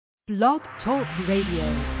Blog Talk Radio.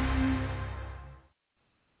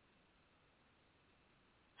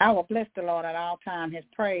 I will bless the Lord at all times. His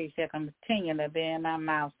praise shall continually be in my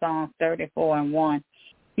mouth. Psalms 34:1.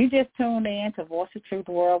 You just tuned in to Voice of Truth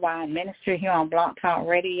Worldwide Ministry here on Blog Talk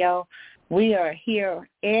Radio. We are here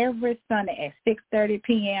every Sunday at 6:30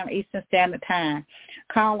 p.m. Eastern Standard Time.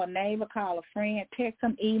 Call a neighbor, call a friend, text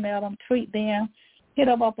them, email them, tweet them, hit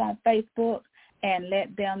them up on Facebook, and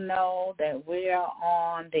let them know that we're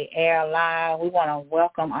on the air live. We want to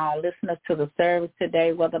welcome our listeners to the service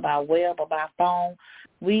today, whether by web or by phone.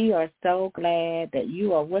 We are so glad that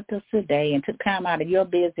you are with us today and took time out of your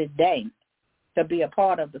busy day to be a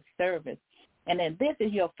part of the service. And if this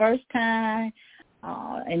is your first time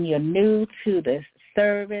and you're new to the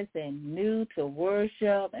service and new to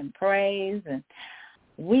worship and praise, and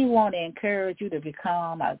we want to encourage you to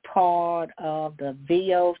become a part of the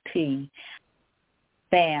VOT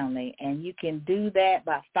family. And you can do that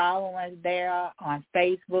by following us there on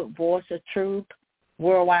Facebook, Voice of Truth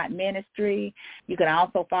Worldwide Ministry. You can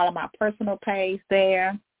also follow my personal page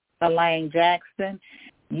there, Elaine Jackson.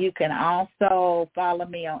 You can also follow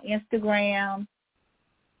me on Instagram,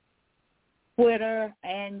 Twitter,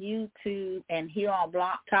 and YouTube, and here on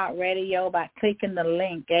Blog Talk Radio by clicking the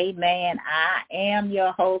link. Amen. I am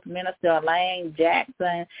your host, Minister Elaine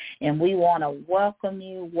Jackson, and we want to welcome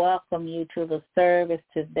you to the service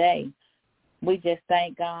today. We just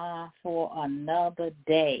thank God for another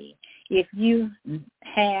day. If you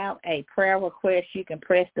have a prayer request, you can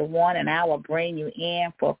press the 1 and I will bring you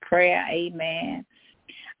in for prayer. Amen.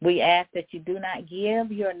 We ask that you do not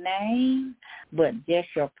give your name, but just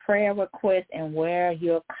your prayer request and where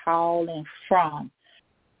you're calling from.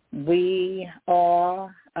 We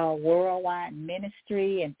are a worldwide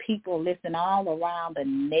ministry, and people listen all around the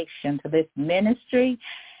nation to this ministry,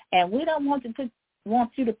 and we don't want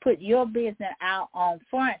you to put your business out on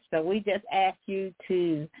front, so we just ask you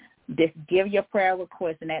to just give your prayer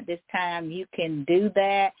request, and at this time you can do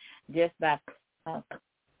that just by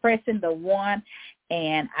pressing the 1,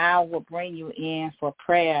 and I will bring you in for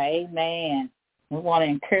prayer. Amen. We want to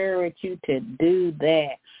encourage you to do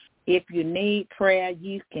that. If you need prayer,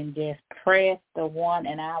 you can just press the 1,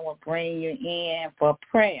 and I will bring you in for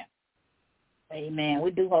prayer. Amen.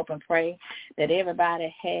 We do hope and pray that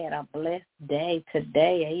everybody had a blessed day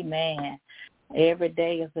today. Amen. Every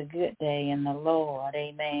day is a good day in the Lord.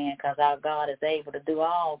 Amen. Because our God is able to do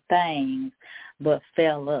all things but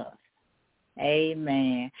fail us.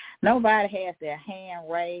 Amen. Nobody has their hand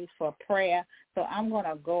raised for prayer, so I'm going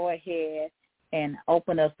to go ahead and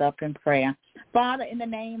open us up in prayer. Father, in the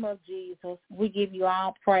name of Jesus, we give you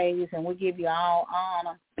all praise, and we give you all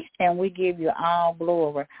honor, and we give you all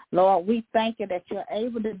glory. Lord, we thank you that you're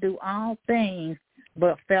able to do all things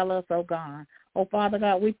but fail us, oh God. Oh, Father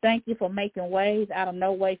God, we thank you for making ways out of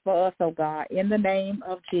no way for us, oh God, in the name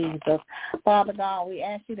of Jesus. Father God, we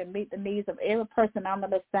ask you to meet the needs of every person under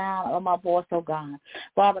the sound of my voice, oh God.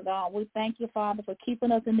 Father God, we thank you, Father, for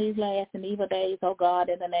keeping us in these last and evil days, oh God,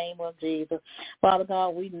 in the name of Jesus. Father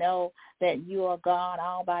God, we know that you are God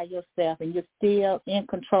all by yourself, and you're still in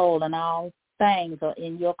control, and all things are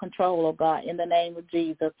in your control, oh God, in the name of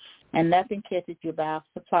Jesus. And nothing catches you by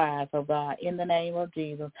surprise, oh God, in the name of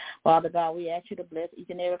Jesus. Father God, we ask you to bless each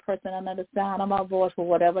and every person under the sound of my voice for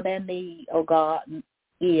whatever their need, oh God,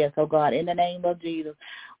 is, oh God, in the name of Jesus.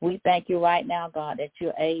 We thank you right now, God, that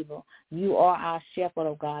you're able. You are our shepherd,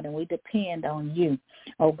 oh God, and we depend on you,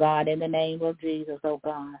 oh God, in the name of Jesus, oh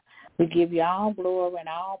God. We give you all glory and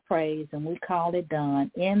all praise, and we call it done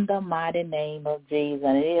in the mighty name of Jesus.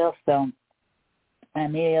 And it is so.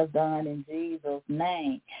 And it is done in Jesus'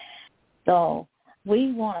 name. So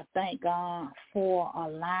we want to thank God for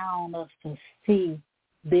allowing us to see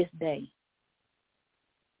this day.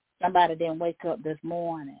 Somebody didn't wake up this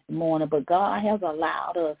morning, but God has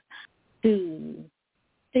allowed us to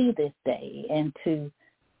see this day and to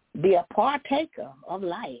be a partaker of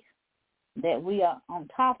life, that we are on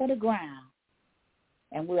top of the ground,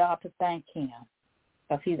 and we ought to thank him,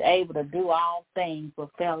 because he's able to do all things but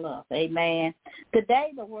fail us. Amen.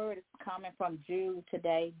 Today the word is coming from Jude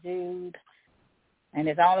today, Jude. And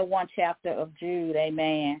there's only one chapter of Jude,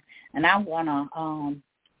 amen. And I'm going to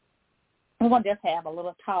just have a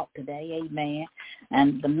little talk today, amen.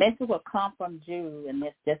 And the message will come from Jude, and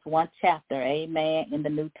it's just one chapter, amen, in the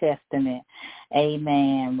New Testament,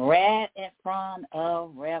 amen. Right in front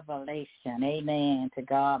of Revelation, amen. To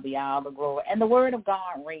God be all the glory. And the word of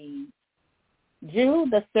God reads, Jude,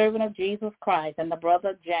 the servant of Jesus Christ, and the brother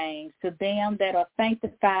of James, to them that are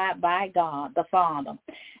sanctified by God the Father,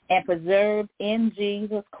 and preserved in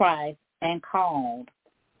Jesus Christ, and called,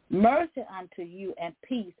 mercy unto you, and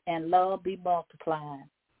peace and love be multiplied.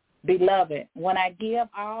 Beloved, when I give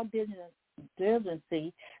all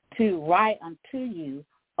diligency to write unto you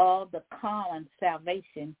of the common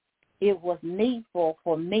salvation, it was needful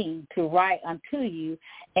for me to write unto you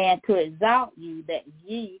and to exhort you that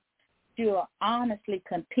ye should honestly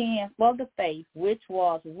contend for the faith which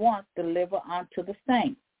was once delivered unto the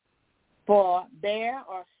saints. For there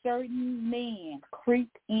are certain men creep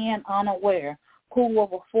in unaware, who were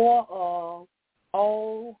before of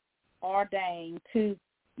old ordained to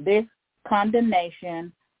this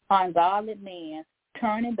condemnation, ungodly men,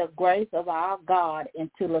 turning the grace of our God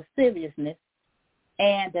into lasciviousness,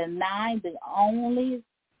 and denying the only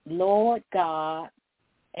Lord God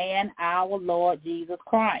and our Lord Jesus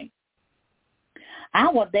Christ. I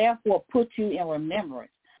will therefore put you in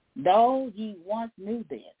remembrance, though ye once knew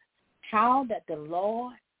this, how that the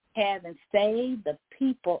Lord, having saved the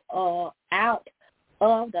people out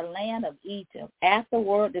of the land of Egypt,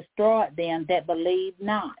 afterward destroyed them that believed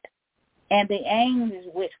not, and the angels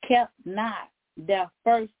which kept not their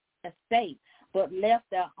first estate, but left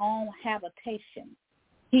their own habitation,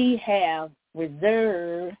 he have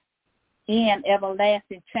reserved in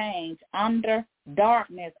everlasting change under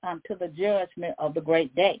darkness unto the judgment of the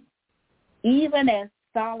great day. Even as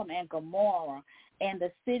Sodom and Gomorrah and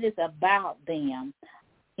the cities about them,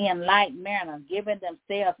 in like manner, giving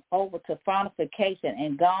themselves over to fornication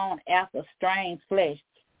and gone after strange flesh,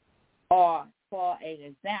 or for an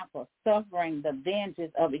example, suffering the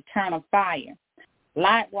vengeance of eternal fire.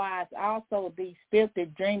 Likewise, also these filthy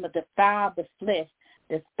dreamers defile the flesh,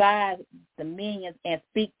 despise dominions, and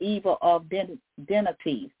speak evil of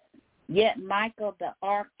dignities. Yet Michael the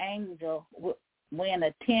archangel, when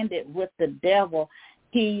attended with the devil,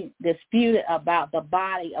 he disputed about the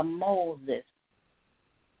body of Moses,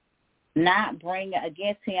 not bringing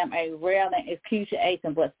against him a railing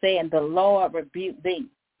accusation, but saying, the Lord rebuke thee.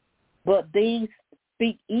 But these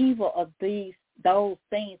speak evil of those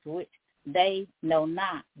things which they know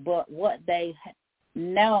not, but what they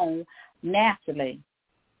know naturally,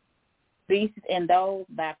 beasts and those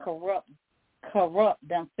that corrupt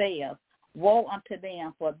themselves. Woe unto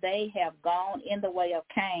them, for they have gone in the way of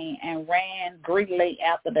Cain and ran greedily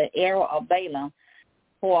after the arrow of Balaam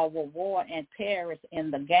for a reward, and perished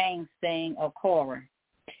in the gainsaying of Korah.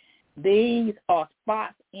 These are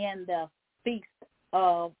spots in the feast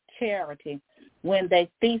of charity, when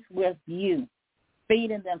they feast with you,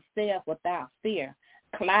 feeding themselves without fear.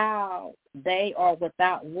 Clouds, they are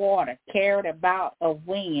without water, carried about of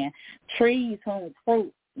wind, trees whose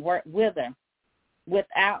fruit wither,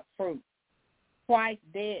 without fruit, twice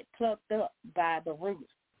dead, plucked up by the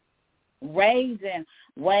roots, raising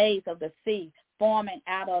waves of the sea, forming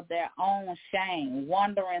out of their own shame,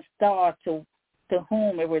 wandering stars to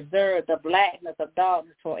whom it reserved the blackness of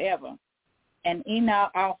darkness forever. And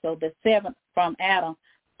Enoch also, the seventh from Adam,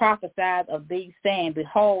 prophesied of these, saying,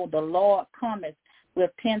 behold, the Lord cometh with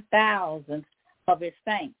 10,000 of his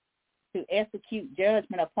saints, to execute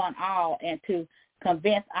judgment upon all, and to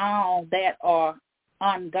convince all that are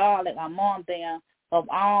ungodly among them of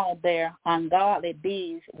all their ungodly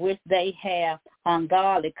deeds which they have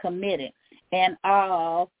ungodly committed, and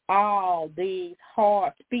of all these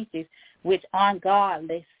hard speeches which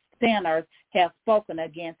ungodly sinners have spoken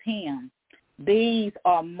against him. These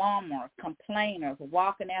are murmurers, complainers,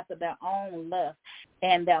 walking after their own lust,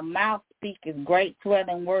 and their mouth speaketh great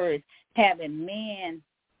swelling words, having men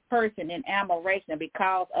person in admiration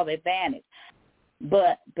because of advantage.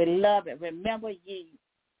 But, beloved, remember ye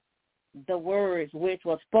the words which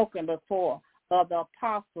were spoken before of the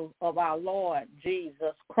apostles of our Lord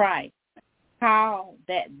Jesus Christ, how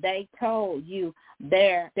that they told you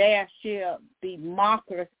there shall be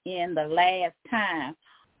mockers in the last time,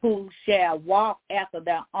 who shall walk after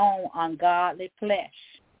their own ungodly flesh.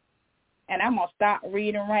 And I'm going to stop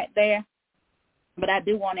reading right there, but I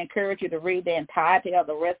do want to encourage you to read the entirety of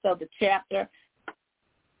the rest of the chapter.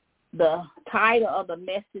 The title of the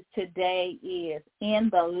message today is, In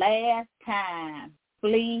the Last Time,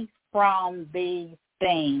 Flee from These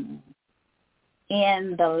Things.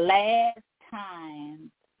 In the last time,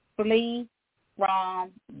 flee from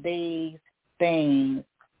these things.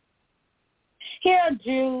 Here,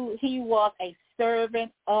 Jude, he was a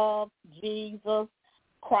servant of Jesus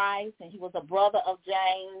Christ, and he was a brother of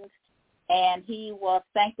James, and he was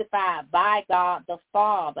sanctified by God the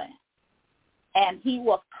Father. And he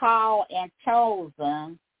was called and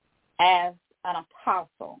chosen as an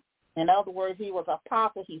apostle. In other words, he was an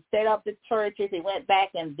apostle. He set up the churches. He went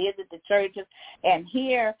back and visited the churches. And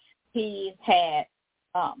here he had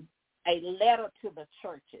a letter to the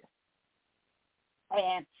churches.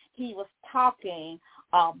 And he was talking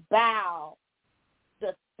about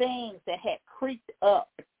the things that had creeped up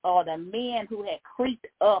or the men who had creeped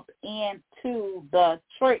up into the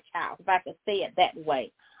church house, if I could say it that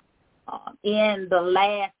way. In the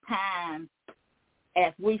last time,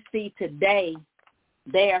 as we see today,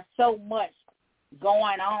 there's so much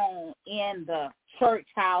going on in the church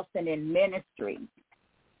house and in ministry.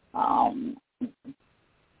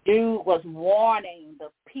 Jude was warning the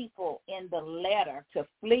people in the letter to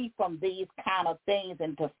flee from these kind of things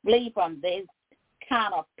and to flee from these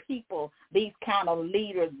kind of people, these kind of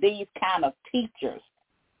leaders, these kind of teachers.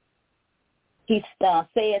 He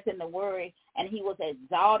says in the word, and he was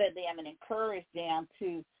exhorted them and encouraged them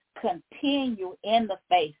to continue in the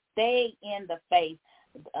faith, stay in the faith,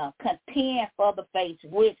 contend for the faith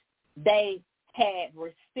which they had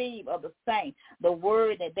received of the saints, the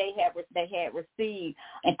word that they had received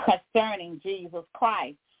and concerning Jesus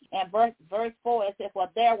Christ. And verse 4, it says,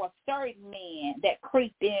 well, there were certain men that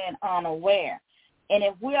creeped in unaware. And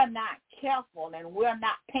if we're not careful and we're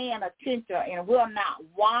not paying attention and we're not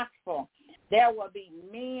watchful, there will be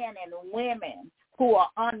men and women who are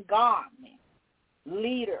ungodly,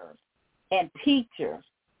 leaders and teachers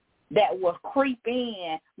that will creep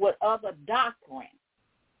in with other doctrines,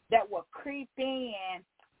 that will creep in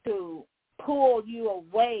to pull you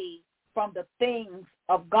away from the things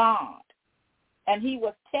of God. And he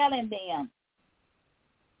was telling them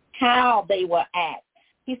how they will act.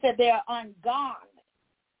 He said they're ungodly.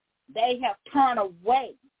 They have turned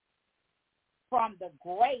away from the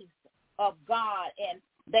grace of God, and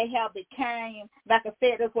they have became, like I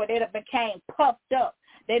said, that's where they have became puffed up.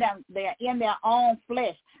 They're in their own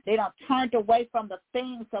flesh. They done turned away from the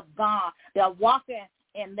things of God. They're walking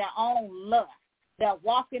in their own lust. They're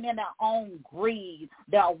walking in their own greed.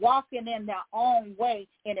 They're walking in their own way,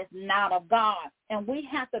 and it's not of God. And we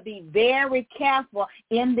have to be very careful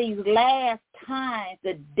in these last times.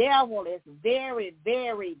 The devil is very,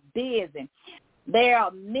 very busy. There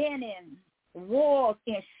are men in wolves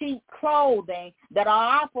in sheep clothing that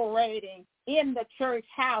are operating in the church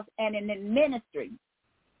house and in the ministry.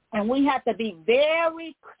 And we have to be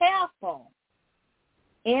very careful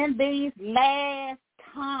in these last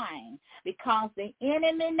times, because the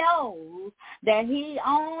enemy knows that he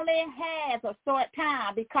only has a short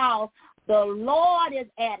time, because the Lord is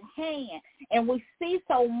at hand. And we see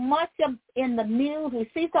so much in the news.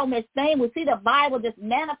 We see so much things. We see the Bible just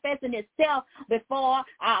manifesting itself before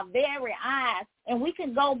our very eyes. And we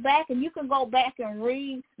can go back, and you can go back and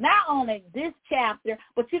read not only this chapter,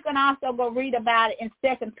 but you can also go read about it in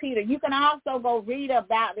 2 Peter. You can also go read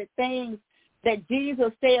about the things that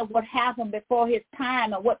Jesus said would happen before his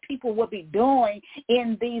time and what people will be doing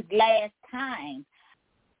in these last times.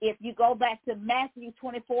 If you go back to Matthew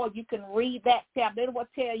 24, you can read that chapter. It will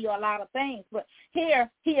tell you a lot of things. But here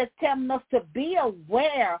he is telling us to be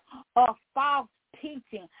aware of false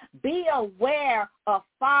teaching. Be aware of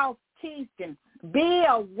false teaching. Be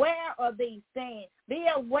aware of these things. Be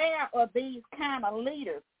aware of these kind of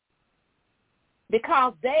leaders,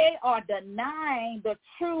 because they are denying the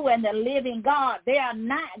true and the living God. They are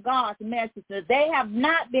not God's messengers. They have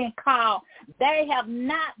not been called. They have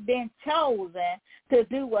not been chosen to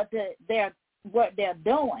do what they're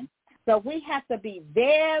doing. So we have to be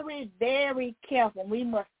very, very careful. We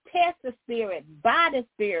must test the Spirit by the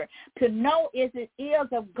Spirit to know if it is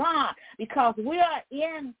of God, because we are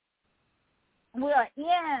in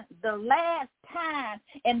the last time,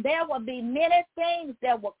 and there will be many things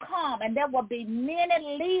that will come, and there will be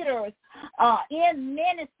many leaders in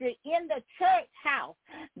ministry in the church house,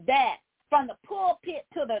 that from the pulpit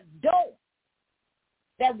to the door,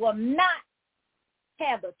 that will not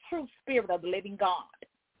have the true spirit of the living God.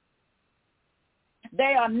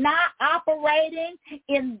 They are not operating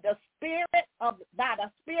in the spirit by the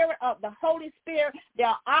Spirit of the Holy Spirit. They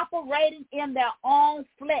are operating in their own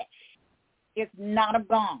flesh. It's not of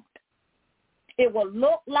God. It will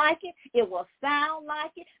look like it. It will sound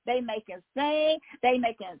like it. They making sing. They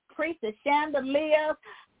making preach the chandeliers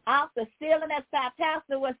off the ceiling, as our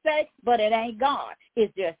pastor would say, but it ain't God.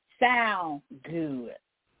 It just sounds good.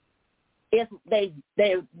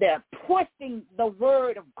 They're pushing the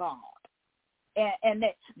word of God, and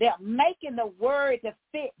they're making the word to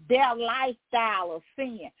fit their lifestyle of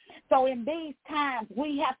sin. So in these times,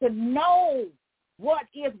 we have to know what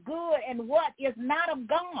is good and what is not of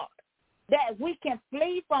God, that we can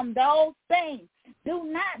flee from those things. Do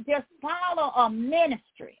not just follow a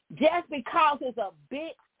ministry just because it's a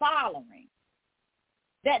big following.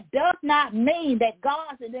 That does not mean that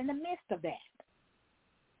God is in the midst of that.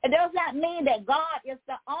 It does not mean that God is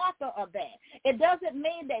the author of that. It doesn't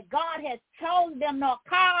mean that God has chosen them nor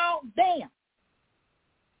called them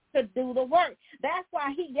to do the work. That's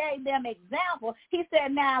why he gave them example. He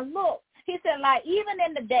said, now look, He said, like, even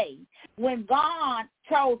in the day when God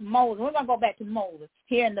chose Moses, we're going to go back to Moses.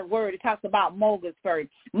 Here in the word, it talks about Moses first.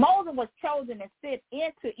 Moses was chosen and sent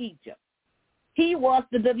into Egypt. He was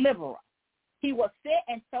the deliverer. He was sent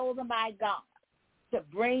and chosen by God to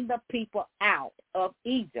bring the people out of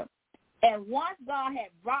Egypt. And once God had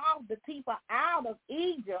brought the people out of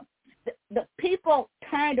Egypt, the people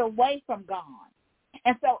turned away from God.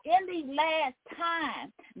 And so in these last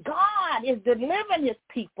times, God is delivering his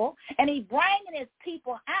people, and he's bringing his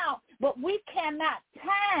people out, but we cannot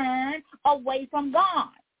turn away from God.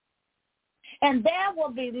 And there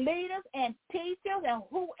will be leaders and teachers and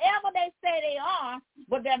whoever they say they are,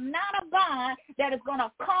 but they're not of God, that is going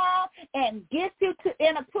to come and get you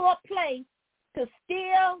into a place to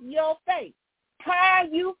steal your faith,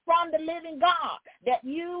 turn you from the living God, that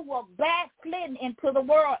you will backslidden into the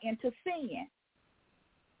world, into sin.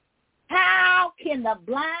 How can the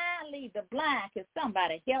blind lead the blind? Can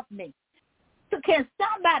somebody help me? So can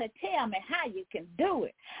somebody tell me how you can do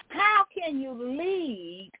it? How can you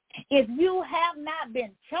lead if you have not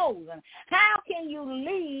been chosen? How can you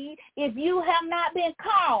lead if you have not been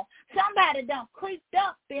called? Somebody done creeped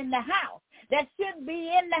up in the house that shouldn't be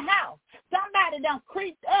in the house. Somebody done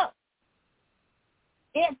creeped up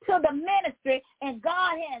into the ministry, and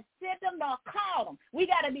God has sent them or called them. We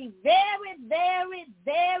got to be very, very,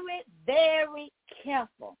 very, very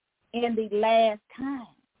careful in the last time.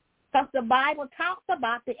 Because the Bible talks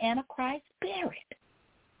about the Antichrist spirit,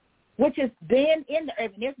 which has been in the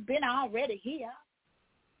earth, and it's been already here.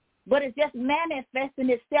 But it's just manifesting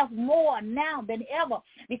itself more now than ever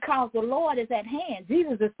because the Lord is at hand.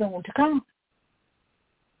 Jesus is soon to come.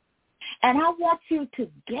 And I want you to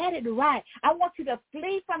get it right. I want you to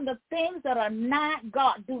flee from the things that are not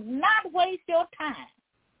God. Do not waste your time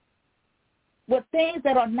with things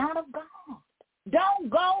that are not of God. Don't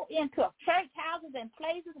go into church houses and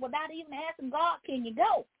places without even asking God, can you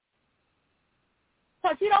go?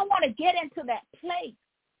 Because you don't want to get into that place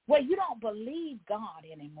where you don't believe God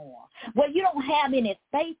anymore, where you don't have any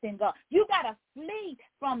faith in God. You got to flee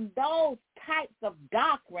from those types of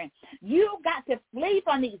doctrine. You got to flee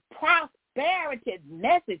from these prosperity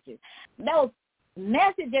messages. Those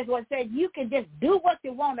messages will say you can just do what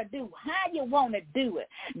you want to do, how you want to do it.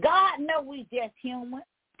 God knows we just human.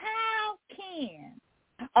 How can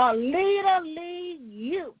a leader lead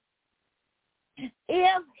you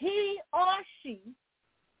if he or she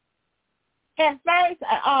at first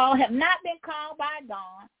have not been called by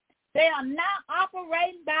God? They are not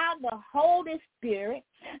operating by the Holy Spirit.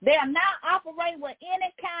 They are not operating with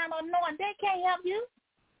any kind of knowing. They can't help you.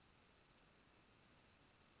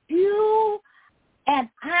 You and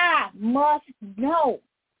I must know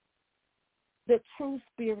the true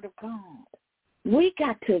Spirit of God. We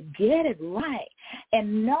got to get it right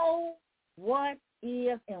and know what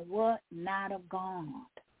is and what not of God.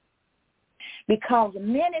 Because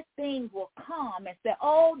many things will come and say,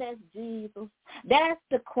 oh, that's Jesus, that's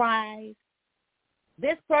the Christ,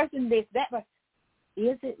 this person, this, that. But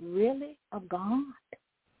is it really of God?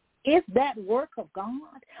 Is that work of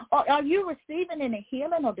God? Or are you receiving any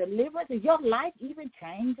healing or deliverance? Is your life even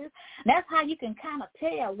changes? That's how you can kind of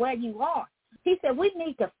tell where you are. He said we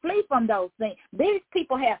need to flee from those things. These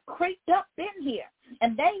people have creeped up in here,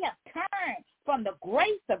 and they have turned from the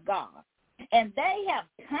grace of God, and they have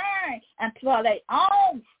turned until their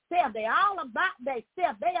own self. They all about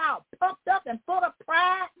themselves. They all pumped up and full of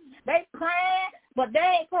pride. They praying, but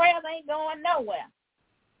their prayers ain't going nowhere.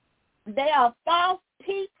 They are false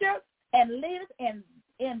teachers and leaders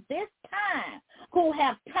in this time who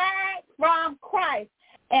have turned from Christ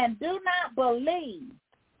and do not believe.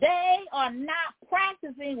 They are not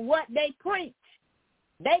practicing what they preach.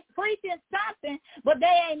 They preaching something, but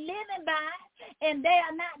they ain't living by it, and they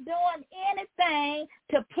are not doing anything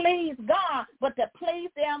to please God, but to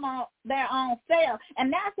please them on their own self.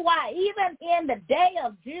 And that's why even in the day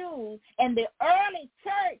of Jews and the early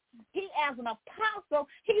church, he as an apostle,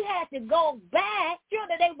 he had to go back. Sure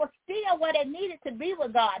that they were still where they needed to be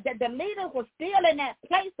with God, that the leaders were still in that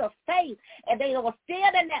place of faith, and they were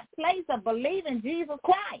still in that place of believing Jesus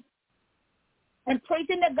Christ and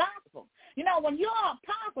preaching the gospel. You know, when you're an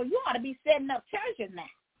apostle, you ought to be setting up churches now.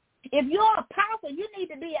 If you're an apostle, you need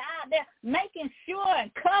to be out there making sure and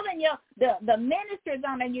covering the ministries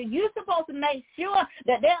on it. You're supposed to make sure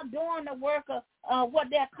that they're doing the work of what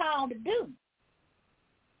they're called to do.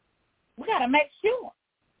 We got to make sure,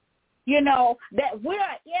 you know, that we're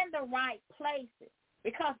in the right places.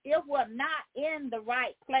 Because if we're not in the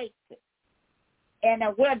right places, and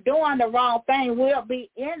if we're doing the wrong thing, we'll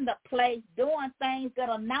be in the place doing things that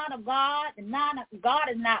are not of God, and God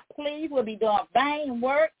is not pleased. We'll be doing vain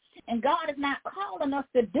work, And God is not calling us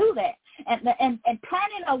to do that and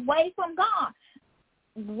turning away from God.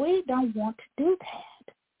 We don't want to do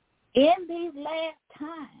that. In these last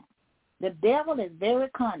times, the devil is very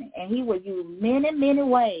cunning, and he will use many, many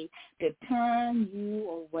ways to turn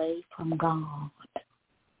you away from God.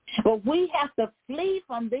 But we have to flee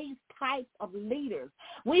from these types of leaders.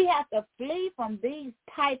 We have to flee from these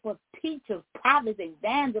type of teachers, prophets,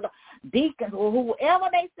 evangelists, deacons, or whoever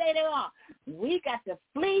they say they are. We got to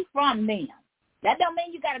flee from them. That don't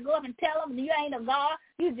mean you got to go up and tell them you ain't a God.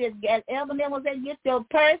 You just get, Elder Neville said, get your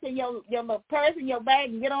purse and your little purse and your bag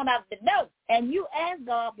and get on out the door. And you ask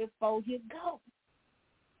God before you go.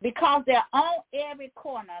 Because they're on every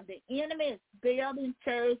corner. The enemy is building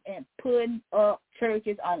churches and putting up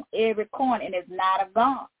churches on every corner, and it's not of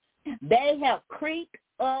God. They have creeped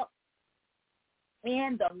up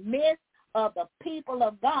in the midst of the people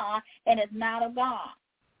of God, and it's not of God.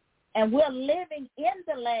 And we're living in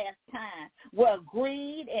the last time where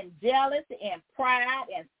greed and jealousy and pride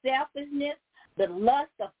and selfishness, the lust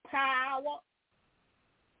of power,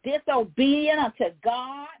 disobedience unto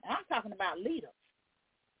God. I'm talking about leaders.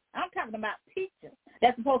 I'm talking about teachers.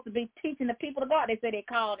 They're supposed to be teaching the people of God. They say they're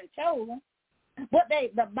called and chosen. But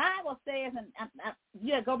the Bible says, and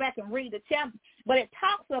you go back and read the chapter, but it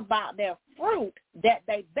talks about their fruit that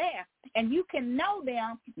they bear. And you can know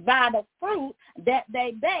them by the fruit that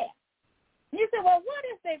they bear. You say, well, what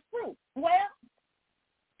is their fruit? Well,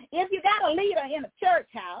 if you got a leader in a church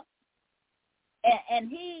house and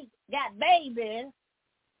he got babies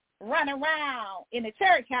running around in the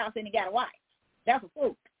church house and he got a wife, that's a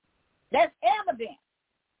fruit. That's evidence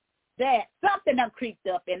that something done creeped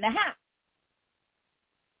up in the house.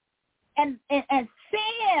 And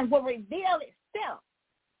sin will reveal itself.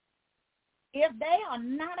 If they are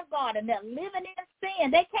not of God and they're living in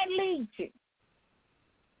sin, they can't lead you.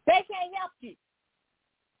 They can't help you.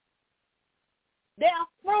 Their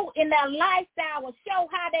fruit in their lifestyle will show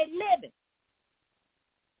how they live it.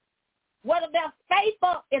 Whether they're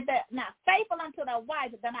faithful, if they're not faithful unto their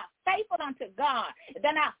wife, if they're not faithful unto God, if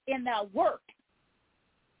they're not in their work,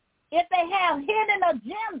 if they have hidden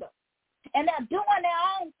agenda and they're doing their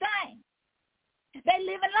own thing, they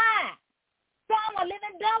live in lies. Some are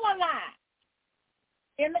living double lives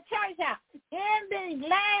in the church house. In the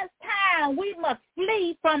last time, we must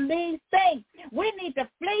flee from these things. We need to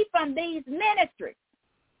flee from these ministries.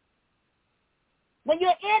 When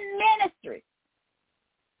you're in ministry,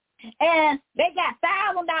 and they got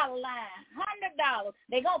 $1,000 line, $100,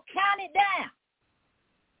 they're going to count it down.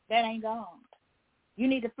 That ain't God. You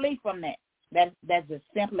need to flee from that. That's just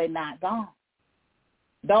simply not God.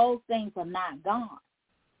 Those things are not God.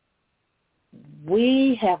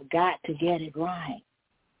 We have got to get it right.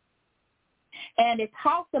 And it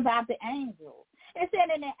talks about the angels. It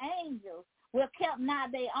said in the angels will kept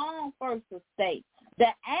not their own first estate. The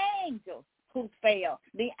angels who fell.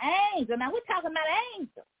 The angels. Now we're talking about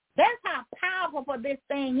angels. That's how powerful this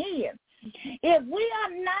thing is. If we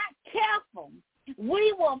are not careful,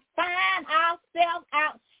 we will find ourselves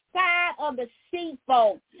outside of the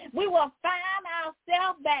sheepfold. We will find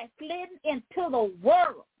ourselves backslidden into the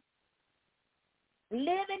world, living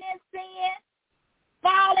in sin,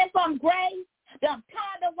 falling from grace, done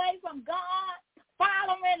turned away from God,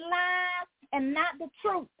 following lies and not the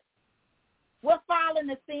truth. We're following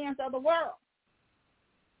the sins of the world.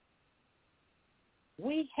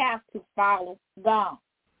 We have to follow God.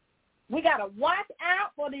 We got to watch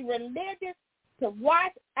out for the religious, to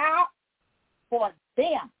watch out for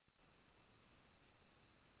them.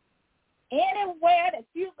 Anywhere that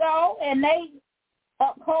you go and they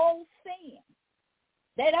uphold sin,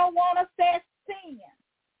 they don't want to set sin.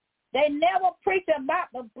 They never preach about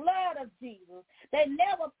the blood of Jesus. They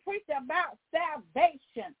never preach about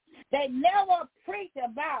salvation. They never preach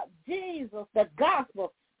about Jesus, the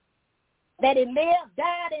gospel, that he lived,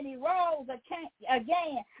 died, and he rose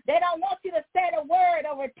again. They don't want you to say the word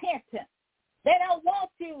of repentance. They don't want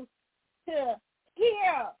you to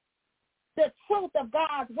hear the truth of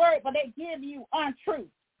God's word, but they give you untruth.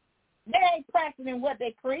 They ain't practicing what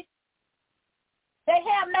they preach. They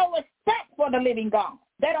have no respect for the living God.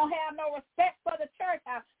 They don't have no respect for the church,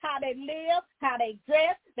 how they live, how they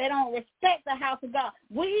dress. They don't respect the house of God.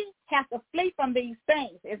 We have to flee from these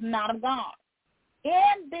things. It's not of God.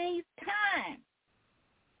 In these times,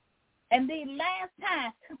 and these last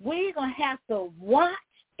times, we're going to have to watch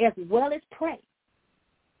as well as pray.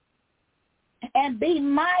 And be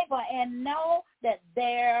mindful and know that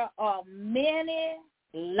there are many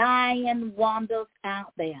lying wonders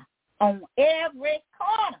out there on every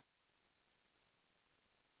corner.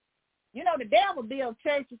 You know, the devil builds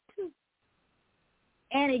churches too.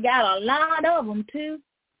 And he got a lot of them too.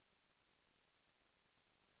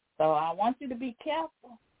 So I want you to be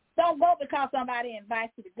careful. Don't go because somebody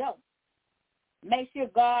invites you to go. Make sure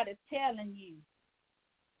God is telling you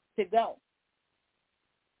to go.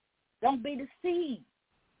 Don't be deceived,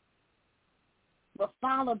 but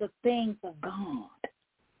follow the things of God.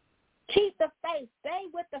 Keep the faith. Stay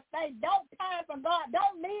with the faith. Don't turn from God.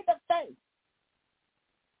 Don't leave the faith.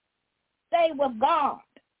 Stay with God.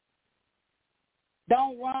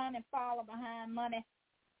 Don't run and follow behind money.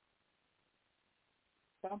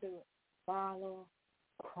 Don't do it. Follow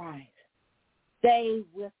Christ. Stay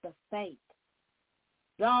with the faith.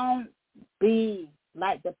 Don't be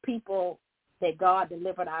like the people that God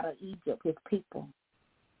delivered out of Egypt, his people.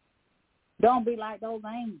 Don't be like those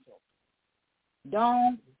angels.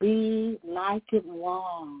 Don't be like it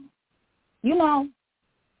was. You know,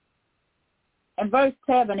 in verse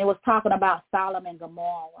 7, it was talking about Sodom and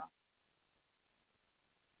Gomorrah.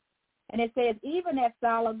 And it says, even as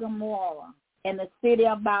Sodom and Gomorrah and the city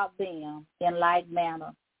about them in like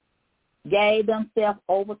manner gave themselves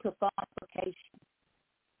over to fornication,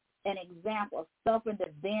 an example of suffering the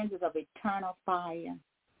vengeance of eternal fire.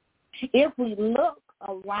 If we look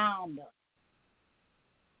around us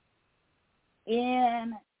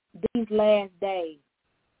in these last days,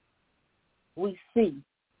 we see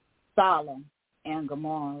Sodom and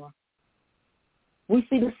Gomorrah. We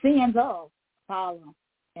see the sins of Sodom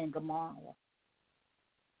and Gomorrah.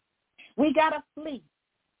 We got to flee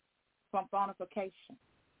from fornication,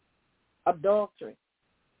 adultery.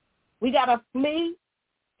 We got to flee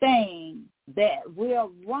things that we're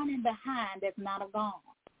running behind that's not of God.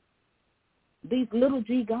 These little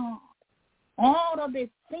g gods, all of this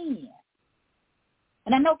sin.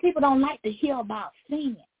 And I know people don't like to hear about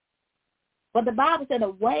sin, but the Bible said the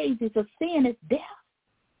wages of sin is death.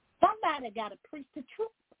 Somebody got to preach the truth.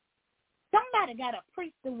 Somebody got to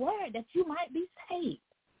preach the word that you might be saved.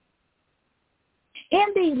 In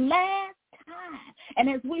these last times, and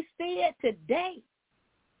as we see it today,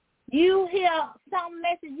 you hear some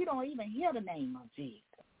message, you don't even hear the name of Jesus.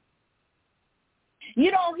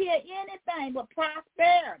 You don't hear anything but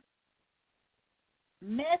prosperity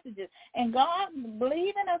messages. And God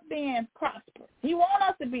believes in us being prosperous. He wants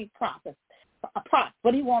us to be prosperous,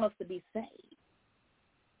 but he wants us to be saved.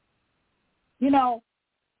 You know,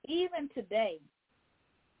 even today,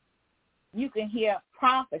 you can hear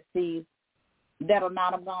prophecies that are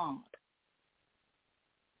not of God.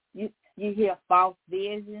 You hear false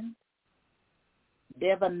visions,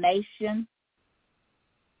 divination.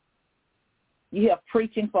 You hear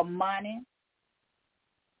preaching for money.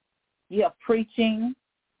 You hear preaching,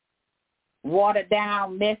 watered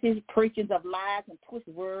down message, preachings of lies and twist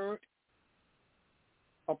word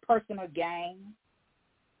for personal gain,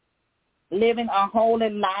 living unholy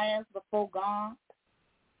lives before God,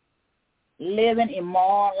 living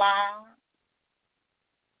immoral lives,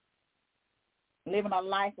 living a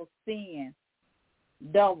life of sin,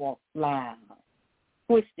 double lies,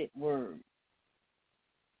 twisted words,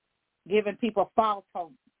 giving people false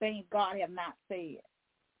hope, things God has not said.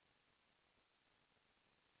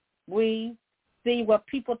 We see where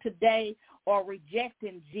people today are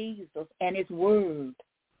rejecting Jesus and his word.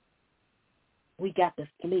 We got to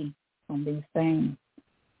flee from these things.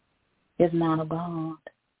 It's not of God.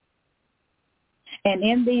 And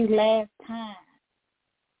in these last times,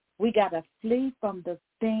 we got to flee from the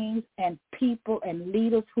things and people and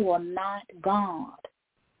leaders who are not God.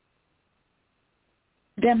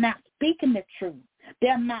 They're not speaking the truth.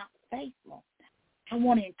 They're not faithful. I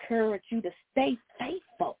want to encourage you to stay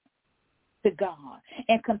faithful to God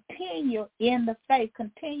and continue in the faith,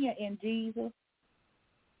 continue in Jesus.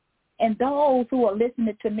 And those who are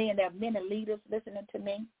listening to me, and there are many leaders listening to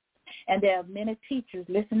me, and there are many teachers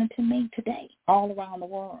listening to me today all around the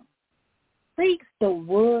world, preach the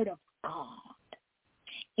word of God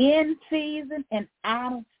in season and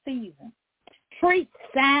out of season. Preach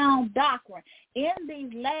sound doctrine. In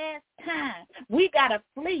these last times, we got to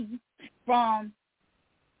flee from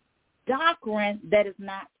doctrine that is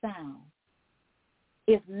not sound.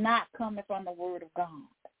 It's not coming from the word of God.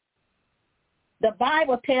 The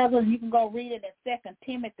Bible tells us, you can go read it in 2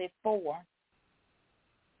 Timothy 4,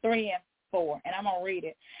 3 and 4, and I'm going to read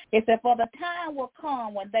it. It said, for the time will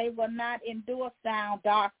come when they will not endure sound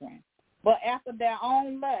doctrine, but after their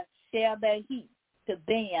own lust shall they heap to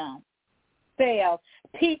themselves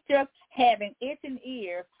teachers having itching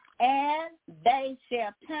ears, and they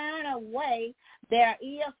shall turn away their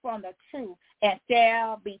ears from the truth and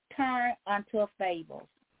shall be turned unto fables.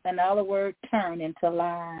 In other words, turn into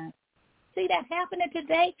lies. See that happening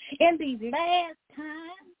today in these last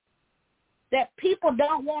times, that people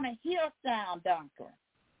don't want to hear sound doctrine.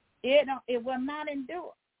 It will not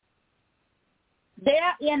endure.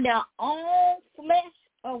 They're in their own flesh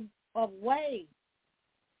of ways.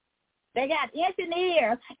 They got itching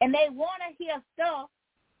ears, and they want to hear stuff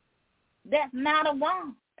that's not of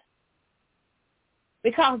God,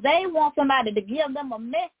 because they want somebody to give them a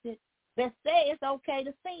message that says it's okay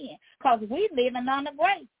to sin, because we live under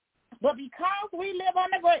grace. But because we live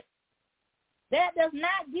under grace, that does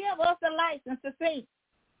not give us a license to sin.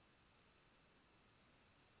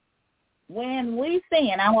 When we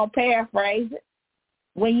sin, I'm going to paraphrase it.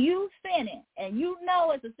 When you sin it and you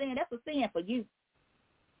know it's a sin, that's a sin for you.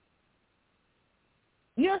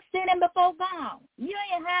 You're sinning before God. You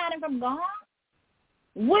ain't hiding from God.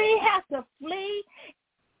 We have to flee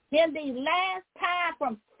in the last time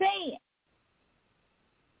from sin.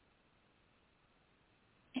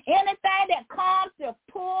 Anything that comes to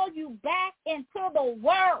pull you back into the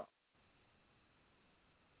world.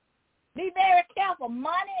 Be very careful.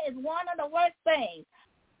 Money is one of the worst things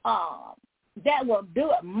that will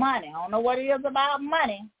do it. Money. I don't know what it is about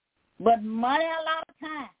money, but money a lot of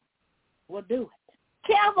times will do it.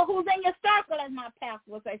 Careful who's in your circle, as my pastor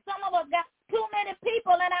would say. Some of us got too many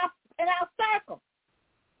people in our circle.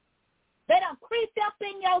 They done creeped up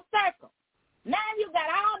in your circle. Now you got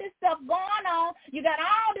all this stuff going on. You got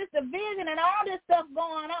all this division and all this stuff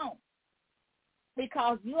going on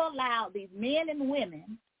because you allowed these men and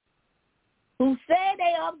women who say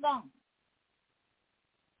they are God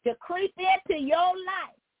to creep into your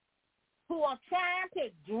life, who are trying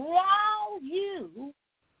to draw you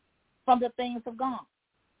from the things of God.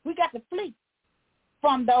 We got to flee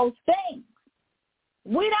from those things.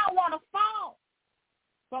 We don't want to fall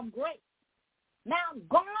from grace. Now,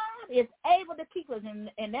 God is able to keep us,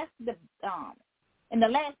 and that's the in the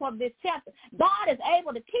last part of this chapter. God is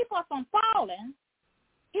able to keep us from falling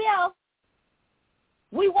if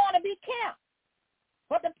we want to be kept.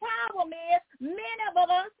 But the problem is many of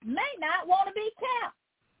us may not want to be kept.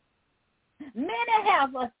 Many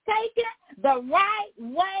have forsaken the right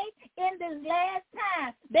way in this last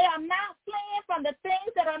time. They are not fleeing from the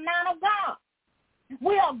things that are not of God.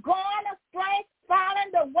 We are going astray,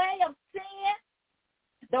 following the way of sin,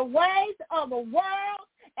 the ways of the world,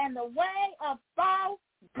 and the way of false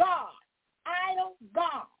God, idol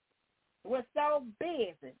God. We're so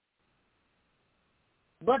busy.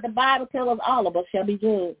 But the Bible tells us all of us shall be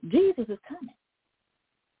judged. Jesus is coming.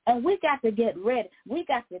 And we got to get ready. We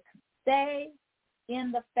got to stay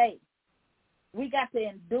in the faith. We got to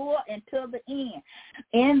endure until the end.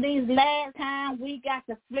 In these last times, we got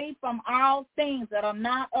to flee from all things that are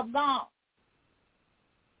not of God.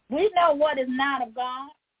 We know what is not of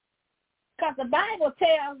God, because the Bible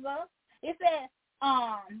tells us, it says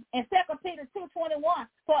in 2 Peter 2:21,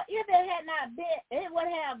 for if it had not been, it would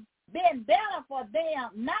have been better for them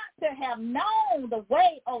not to have known the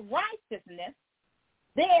way of righteousness,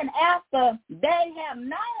 then after they have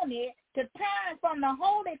known it, to turn from the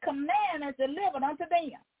holy commandments delivered unto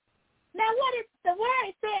them. Now, what is the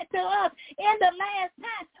word said to us in the last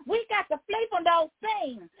time? We got to flee from those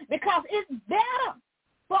things, because it's better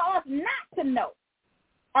for us not to know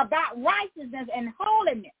about righteousness and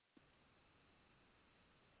holiness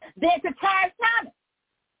than to turn from it.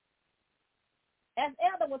 As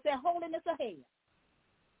Elder would say, holiness ahead.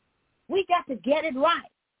 We got to get it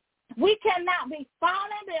right. We cannot be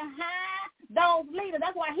falling behind those leaders.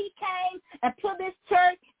 That's why he came and put this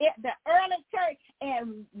church, the early church,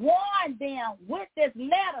 and warned them with this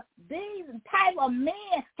letter. These type of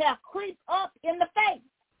men have creeped up in the faith.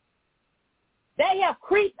 They have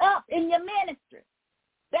creeped up in your ministry.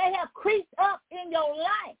 They have creeped up in your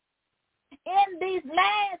life. In these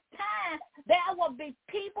last times, there will be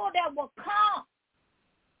people that will come,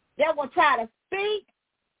 that will try to speak,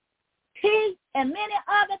 teach, and many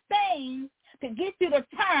other things to get you to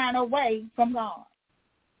turn away from God.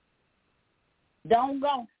 Don't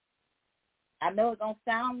go. I know it's going to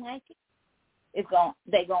sound like it.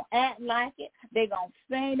 They're going to act like it. They're going to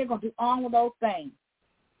sing. They're going to do all of those things.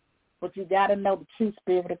 But you got to know the true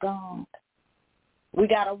spirit of God. We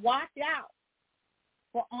got to watch out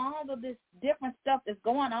for all of this different stuff that's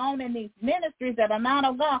going on in these ministries that are not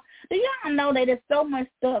of God. Do y'all know that there's so much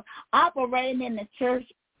stuff operating in the church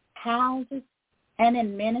houses and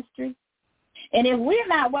in ministry? And if we're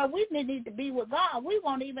not where we need to be with God, we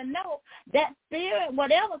won't even know that spirit,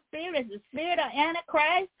 whatever spirit is the spirit of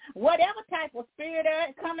Antichrist, whatever type of spirit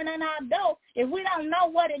is coming in our door, if we don't know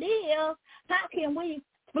what it is, how can we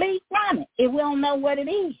flee from it if we don't know what it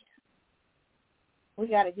is? We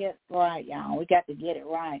got to get it right, y'all. We got to get it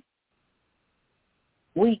right.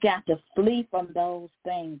 We got to flee from those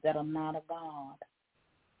things that are not of God.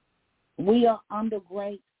 We are under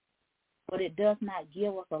grace, but it does not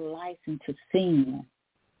give us a license to sin.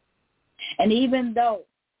 And even though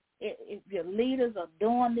if your leaders are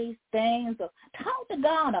doing these things, talk to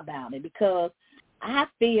God about it, because I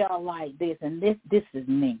feel like this, and this is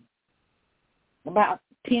me. About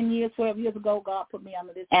 10 years, 12 years ago, God put me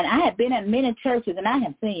under this. And I have been in many churches, and I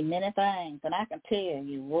have seen many things, and I can tell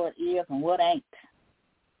you what is and what ain't.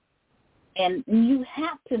 And you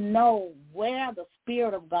have to know where the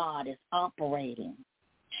Spirit of God is operating.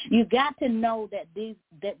 You got to know that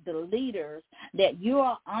the leaders that you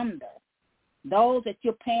are under, those that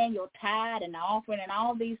you're paying your tithe and offering and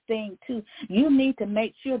all these things to, you need to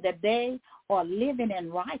make sure that they are living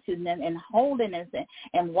in righteousness and holiness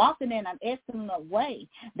and walking in an excellent way,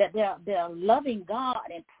 that they're loving God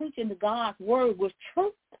and preaching the God's word with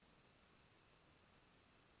truth.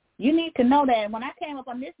 You need to know that. When I came up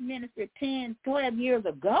on this ministry 10, 12 years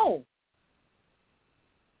ago,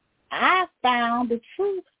 I found the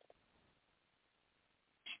truth.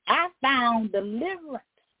 I found deliverance.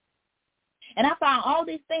 And I found all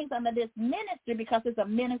these things under this ministry because it's a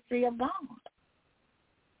ministry of God.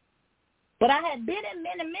 But I had been in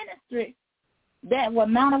many ministries that were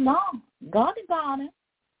not of God. God is God.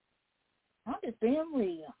 I'm just being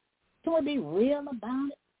real. Can we be real about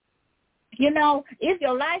it? You know, if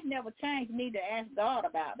your life never changed, you need to ask God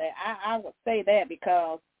about that. I would say that,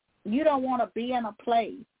 because you don't want to be in a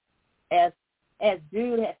place, as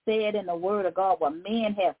Jude has said in the Word of God, where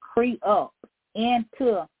men have crept up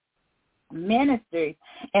into ministry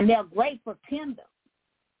and they're great pretenders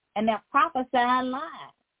and they're prophesying lies.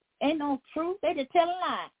 Ain't no truth. They just tell a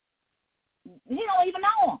lie. You don't even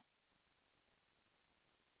know them.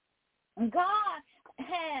 And God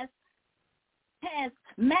has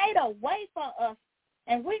made a way for us,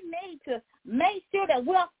 and we need to make sure that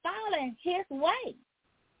we're following his way.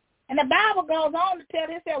 And the Bible goes on to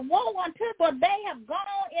tell us that woe unto, for they have gone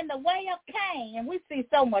in the way of Cain. And we see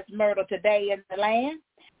so much murder today in the land.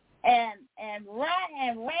 And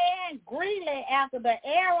ran greedily after the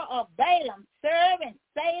error of Balaam, serving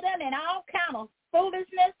Satan and all kind of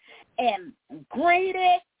foolishness, and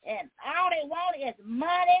greedy, and all they want is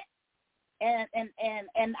money,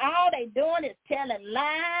 and all they doing is telling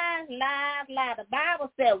lies. The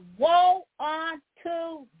Bible said, woe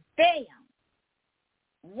unto them.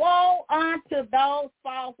 Woe unto those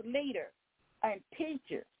false leaders and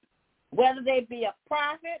teachers, whether they be a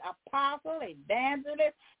prophet, apostle,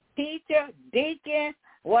 evangelist, teacher, deacon,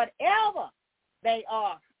 whatever they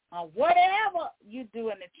are, or whatever you do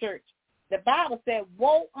in the church. The Bible said,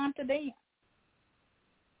 woe unto them,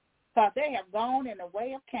 because they have gone in the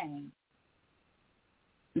way of Cain.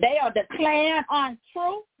 They are declaring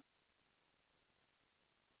untruth.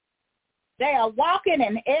 They are walking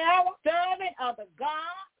in error, serving other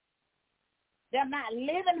gods. They're not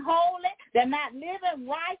living holy. They're not living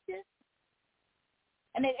righteous.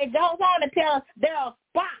 And it goes on to tell us there are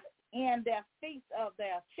spots in their feet of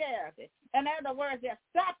their charity. In other words, there's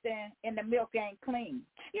something in the milk ain't clean.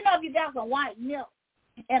 You know, if you got some white milk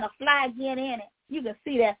and a fly get in it, you can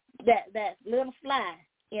see that little fly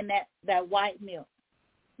in that white milk.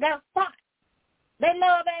 That's spot. They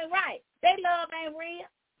love ain't right. They love ain't real.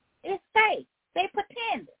 It's fake. They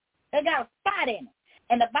pretend it. They got a spot in it.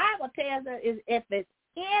 And the Bible tells us if it's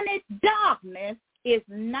any darkness, it's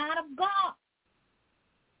not of God.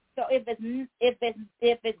 So if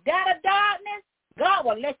it's got a darkness, God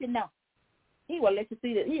will let you know. He will let you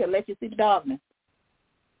see He'll let you see the darkness.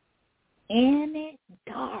 Any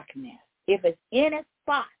darkness, if it's any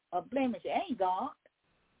spot of blemish, it ain't God.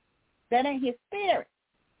 That ain't his spirit.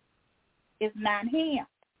 It's not him.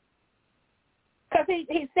 Because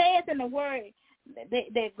he says in the word,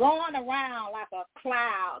 they're going around like a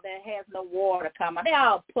cloud that has no water coming. They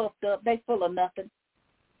all puffed up. They full of nothing.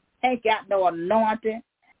 Ain't got no anointing.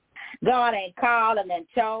 God ain't called them and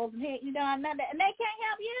chosen. You know, and they can't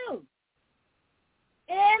help you.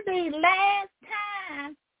 In the last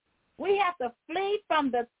time, we have to flee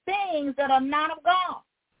from the things that are not of God.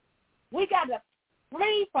 We got to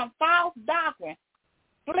flee from false doctrine.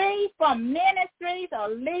 Flee from ministries or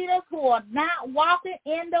leaders who are not walking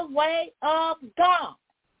in the way of God.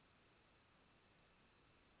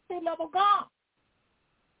 They love of God.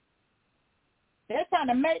 They're trying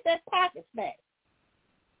to make their pockets back.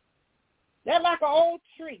 They're like an old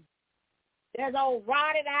tree. There's all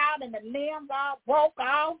rotted out and the limbs all broke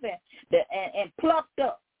off and plucked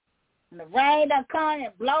up. And the rain done come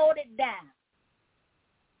and blowed it down.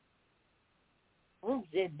 Roots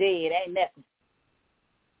is dead, ain't nothing.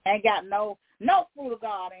 Ain't got no fruit of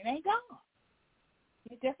God, and ain't God.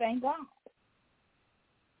 It just ain't God.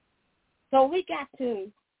 So we got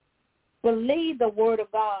to believe the word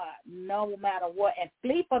of God no matter what, and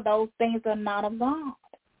flee for those things that are not of God.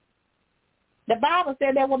 The Bible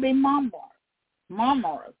said there will be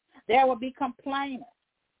murmurers. There will be complainers,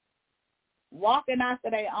 walking after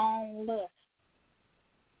their own lust.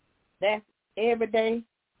 That's every day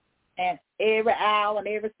and every hour and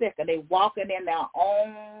every second. They walking in their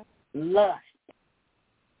own lust.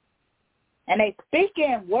 And they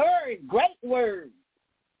speaking words, great words.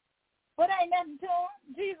 But ain't nothing to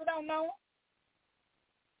them. Jesus don't know them.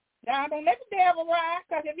 God, don't let the devil ride,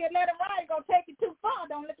 because if you let him ride, he's going to take you too far.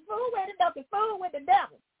 Don't let the fool with him. Don't be fool with the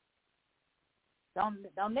devil.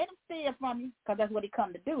 Don't let him steal from you, because that's what he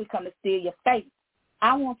come to do. He come to steal your faith.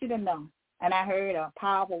 I want you to know, and I heard a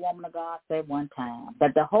powerful woman of God say one time,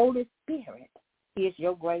 that the Holy Spirit is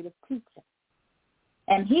your greatest teacher.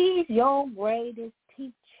 And he's your greatest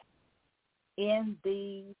teacher in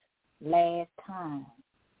these last times.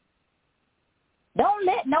 Don't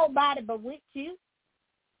let nobody bewitch you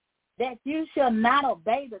that you shall not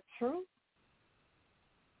obey the truth.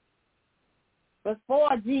 Before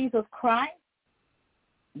Jesus Christ,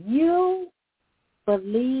 you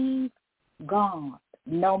believe God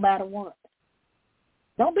no matter what.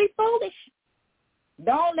 Don't be foolish.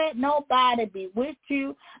 Don't let nobody bewitch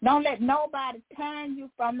you. Don't let nobody turn you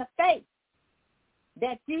from the faith,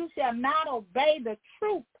 that you shall not obey the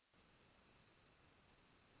truth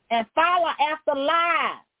and follow after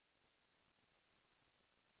lies.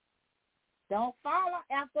 Don't follow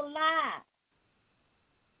after lies.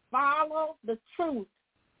 Follow the truth.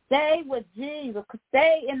 Stay with Jesus.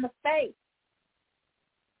 Stay in the faith.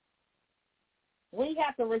 We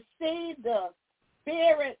have to receive the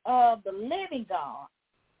Spirit of the living God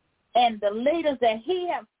and the leaders that he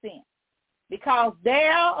has sent. Because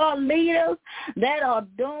there are leaders that are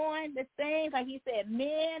doing the things, like he said,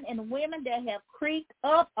 men and women that have creeped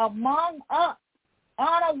up among us,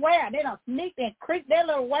 unaware. They don't sneak and creep their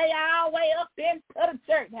little way all the way up into the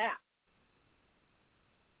church house.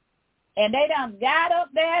 And they done got up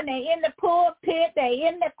there, and they in the pulpit, they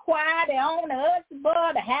in the choir, they on the usher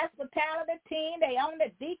board, the hospitality team, they on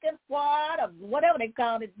the deacon squad, or whatever they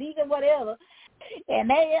call it, deacon whatever. And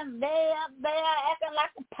they up there acting like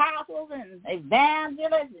apostles and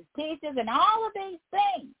evangelists and teachers and all of these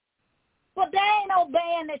things. But they ain't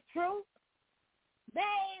obeying the truth. They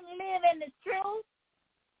ain't living the truth.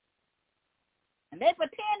 And they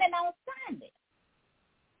pretending on Sunday.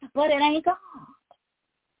 But it ain't God.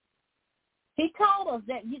 He told us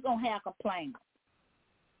that you're going to have complainers.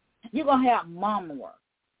 You're going to have murmurers.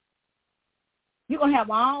 You're going to have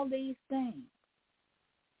all these things.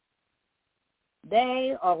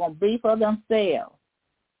 They are going to be for themselves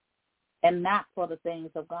and not for the things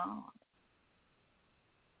of God.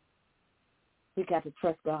 We got to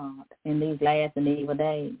trust God in these last and evil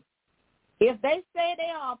days. If they say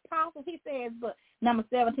they are apostles, he says, but number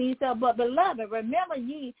 17, he said, but beloved, remember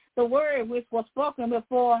ye the word which was spoken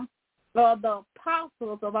before the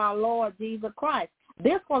apostles of our Lord Jesus Christ.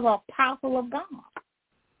 This was an apostle of God.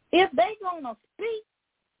 If they going to speak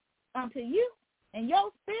unto you in your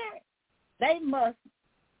spirit, they must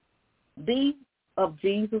be of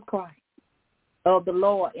Jesus Christ, of the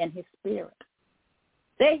Lord and his spirit.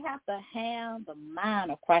 They have to have the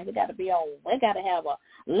mind of Christ. They got to have a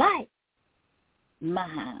like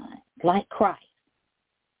mind, like Christ.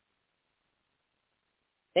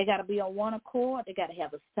 They got to be on one accord. They got to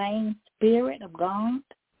have the same spirit of God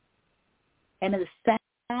and the same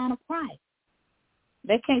mind of Christ.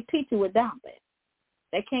 They can't teach you without that.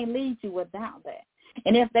 They can't lead you without that.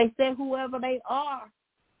 And if they say whoever they are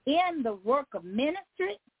in the work of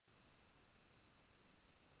ministry,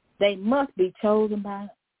 they must be chosen by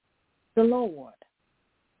the Lord.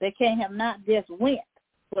 They can't have not just went,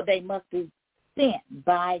 but they must be sent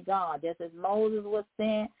by God. Just as Moses was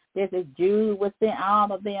sent, just as Jude was sent,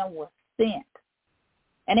 all of them were sent.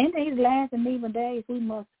 And in these last and evil days, we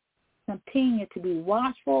must continue to be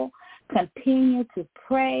watchful, continue to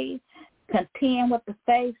pray, contend with the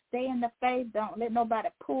faith, stay in the faith. Don't let nobody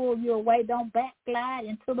pull you away. Don't backslide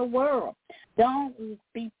into the world. Don't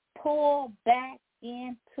be pulled back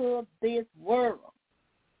into this world.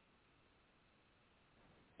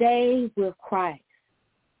 Stay with Christ.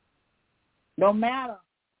 No matter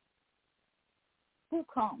who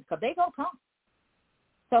comes, because they going to come.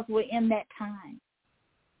 Because we're in that time.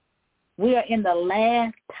 We are in the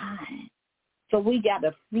last time. So we got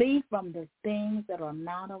to flee from the things that are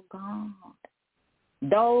not of God.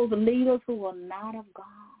 Those leaders who are not of God.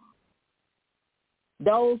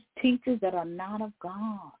 Those teachers that are not of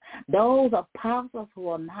God. Those apostles who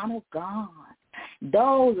are not of God.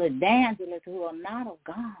 Those evangelists who are not of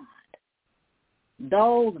God.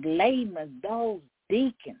 Those laymen, those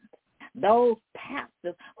deacons, those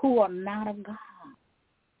pastors who are not of God.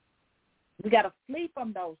 We got to flee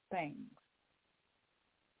from those things.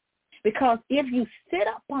 Because if you sit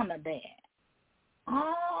up under that,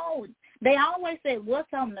 they always say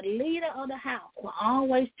what's on the leader of the house will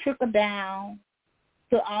always trickle down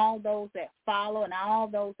to all those that follow and all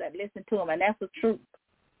those that listen to him, and that's the truth.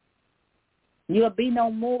 You'll be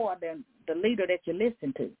no more than the leader that you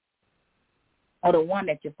listen to or the one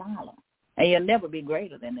that you follow, and you'll never be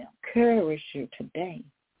greater than them. Encourage you today.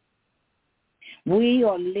 We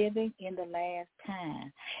are living in the last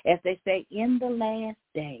time, as they say, in the last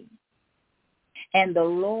day, and the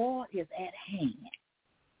Lord is at hand.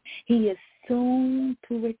 He is soon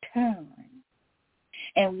to return.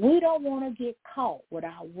 And we don't want to get caught with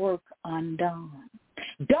our work undone.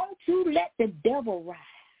 Don't you let the devil rise.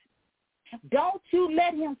 Don't you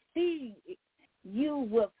let him feed you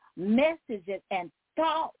with messages and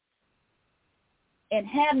thoughts and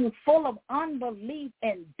have you full of unbelief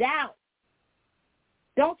and doubt.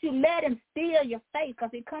 Don't you let him steal your faith, because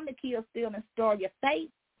he come to kill, steal, and destroy your faith.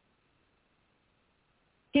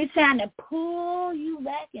 He's trying to pull you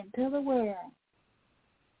back into the world.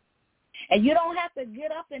 And you don't have to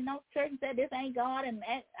get up in no church and say, this ain't God, and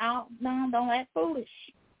act out. No, don't act foolish.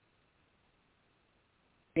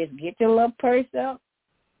 Just get your little purse up.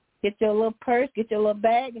 Get your little purse, get your little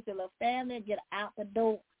bag, get your little family, and get out the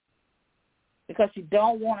door. Because you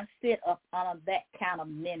don't want to sit up under that kind of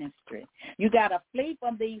ministry. You got to flee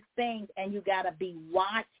from these things, and you got to be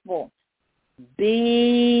watchful.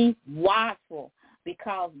 Be watchful.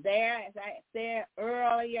 Because there, as I said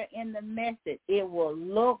earlier in the message, it will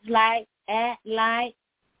look like, act like,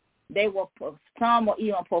 some will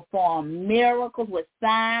even perform miracles with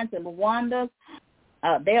signs and wonders.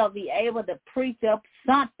 They'll be able to preach up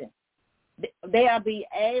something. They'll be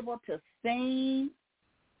able to sing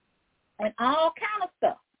and all kind of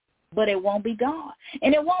stuff. But it won't be God.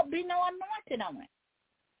 And it won't be no anointing on it.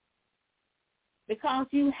 Because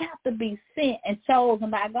you have to be sent and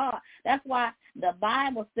chosen by God. That's why the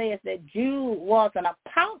Bible says that Jude was an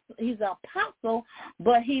apostle. He's an apostle,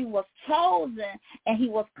 but he was chosen and he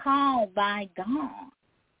was called by God.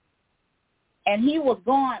 And he was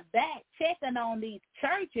going back, checking on these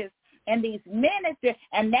churches and these ministries,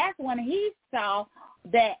 and that's when he saw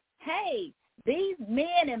that, hey, these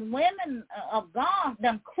men and women of God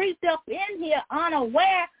done creeped up in here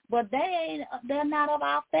unaware, but they're not of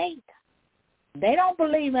our faith. They don't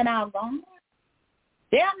believe in our God.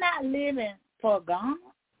 They're not living for God.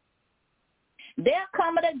 They're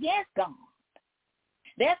coming against God.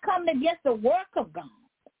 They're coming against the work of God.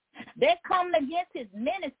 They're coming against his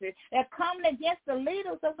ministry. They're coming against the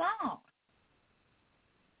leaders of God.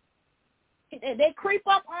 They creep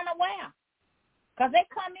up unaware because they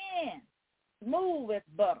come in smooth as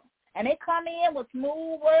butter. And they come in with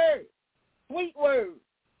smooth words, sweet words.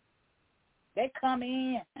 They come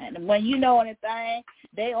in, and when you know anything,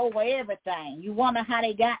 they over everything. You wonder how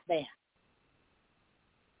they got there.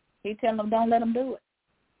 He telling them, don't let them do it.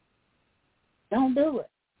 Don't do it.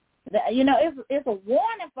 You know, it's a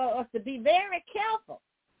warning for us to be very careful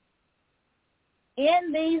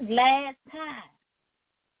in these last times.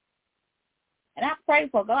 And I pray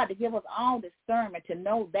for God to give us all discernment to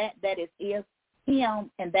know that is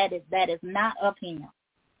him and that is not of him.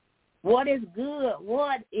 What is good?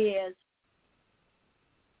 What is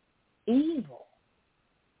evil?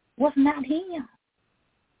 What's not him?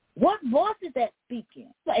 What voice is that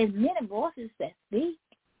speaking? There's many voices that speak,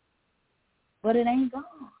 but it ain't God.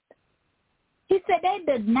 He said they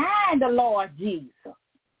denied the Lord Jesus.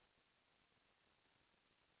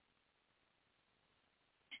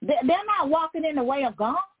 They're not walking in the way of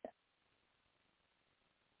God.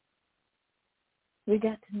 We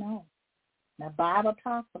got to know. The Bible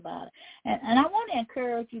talks about it. And I want to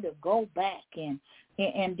encourage you to go back and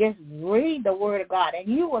just read the Word of God, and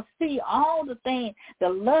you will see all the things, the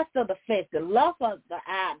lust of the flesh, the lust of the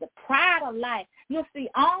eye, the pride of life. You'll see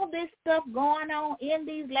all this stuff going on in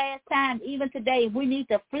these last times, even today. We need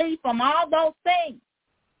to flee from all those things.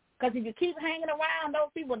 Because if you keep hanging around those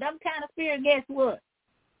people, them kind of spirit, guess what?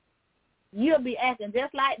 You'll be acting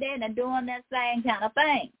just like that and doing that same kind of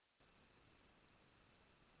thing.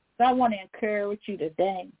 So I want to encourage you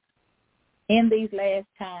today, in these last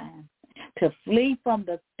times, to flee from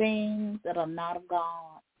the things that are not of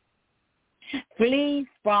God. Flee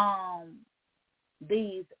from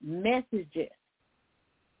these messages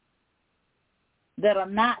that are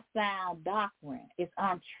not sound doctrine. It's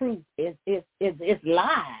untruth. It's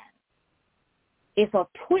lies. It's a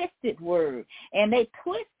twisted word. And they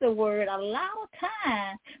twist the word a lot of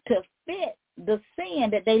times to fit the sin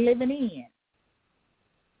that they're living in.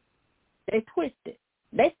 They twist it.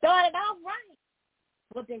 They started off right,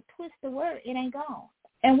 but they twist the word. It ain't God.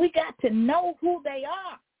 And we got to know who they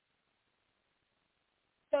are.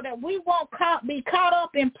 so that we won't be caught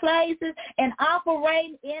up in places and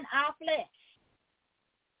operating in our flesh.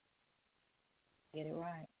 Get it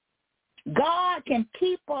right. God can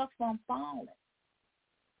keep us from falling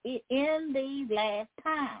in these last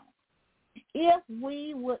times if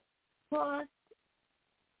we would trust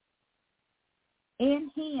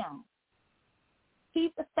in him.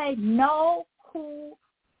 Keep the faith. Know who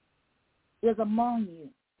is among you.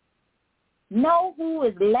 Know who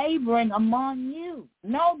is laboring among you.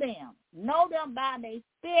 Know them. Know them by their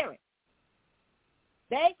spirit.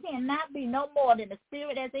 They cannot be no more than the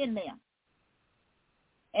spirit that's in them.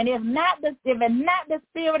 And if it's not the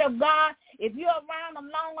Spirit of God, if you're around them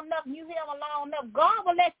long enough and you hear them long enough, God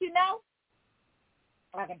will let you know.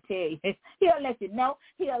 I can tell you. He'll let you know.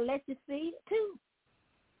 He'll let you see it too.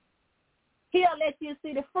 He'll let you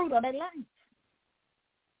see the fruit of their life.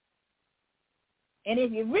 And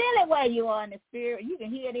if you're really where you are in the Spirit, you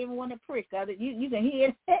can hear it even when they prick of it. You can hear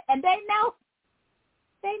it, and they know.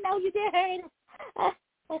 They know you just heard it.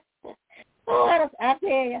 Oh, I tell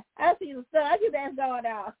you, I used to ask God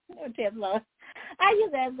out. Let me tell you, Lord. I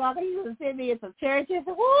used to ask God. He used to send me in some churches.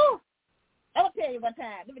 Woo! I'm going to tell you one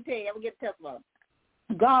time. Let me tell you, I'm going to get a testimony.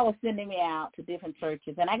 God was sending me out to different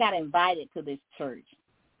churches, and I got invited to this church.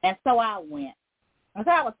 And so I went. And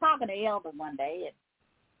so I was talking to the elder one day,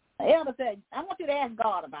 and the elder said, I want you to ask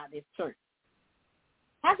God about this church.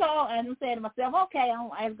 I saw and I said to myself, okay, I'm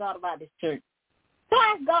going to ask God about this church. So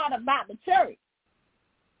I asked God about the church.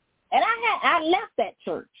 And I left that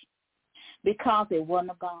church because it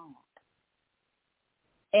wasn't of God.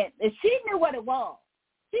 And she knew what it was.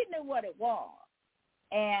 She knew what it was.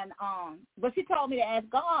 And but she told me to ask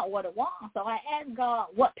God what it was. So I asked God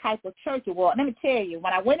what type of church it was. Let me tell you,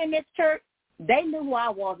 when I went in this church, they knew who I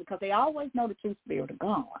was because they always know the true Spirit of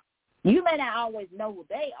God. You may not always know who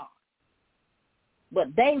they are, but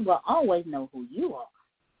they will always know who you are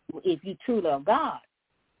if you truly love God.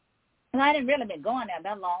 And I didn't really been going there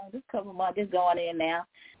that long, just a couple of months, just going in now,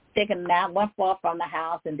 taking them out, one far from the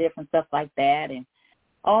house and different stuff like that. And,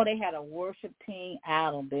 they had a worship team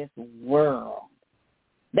out of this world.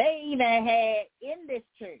 They even had in this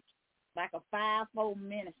church, like a 5-fold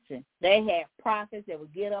ministry, they had prophets that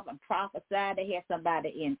would get up and prophesy. They had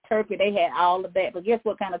somebody interpret. They had all of that. But guess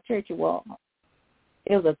what kind of church it was?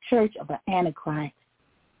 It was a church of an Antichrist.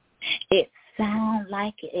 It sounded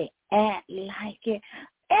like it. It acted like it.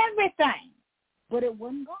 Everything, but it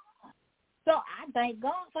wasn't God. So I thank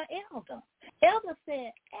God for Elder. Elder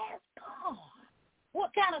said, ask God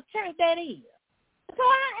what kind of church that is. So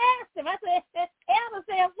I asked him. I said, Elder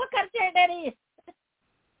said, what kind of church that is?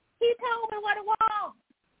 He told me what it was.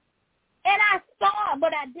 And I saw it,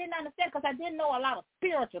 but I didn't understand because I didn't know a lot of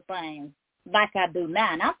spiritual things like I do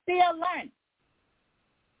now. And I'm still learning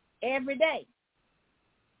every day.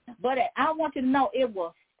 But I want you to know it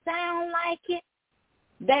will sound like it.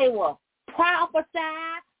 They will prophesy.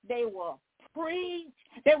 They will preach.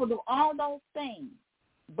 They will do all those things.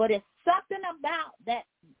 But it's something about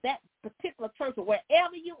that particular church or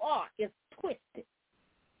wherever you are is twisted.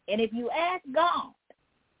 And if you ask God,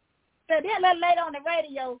 so that little lady on the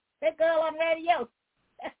radio, that girl on the radio,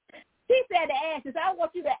 she said to ask us, I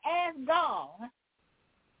want you to ask God,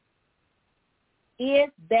 is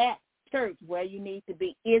that church where you need to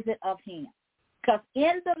be? Is it of him? Because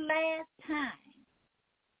in the last time,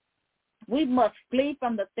 we must flee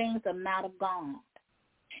from the things that are not of God.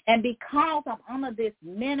 And because I'm under this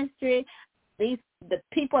ministry, the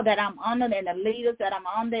people that I'm under and the leaders that I'm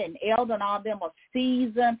under and elders and all of them are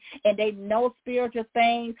seasoned and they know spiritual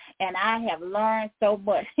things, and I have learned so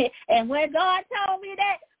much. And when God told me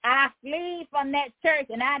that, I flee from that church,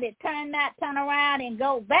 and I did not turn around and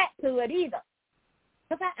go back to it either.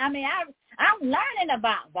 Because I'm learning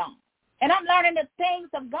about God. And I'm learning the things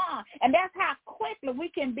of God. And that's how quickly we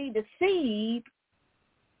can be deceived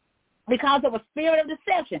because of a spirit of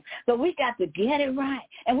deception. So we got to get it right.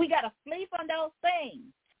 And we got to flee from those things.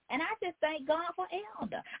 And I just thank God for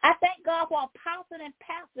Elder. I thank God for Apostle and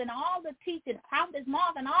Pastor and all the teachers, Prophet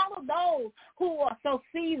Mark, and all of those who are so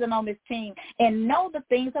seasoned on this team and know the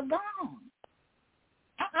things of God.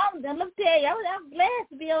 Let me tell you, I'm blessed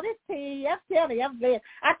to be on this team. I'm telling you, I'm blessed.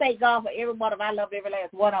 I thank God for every one of them. I love every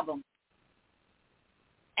last one of them.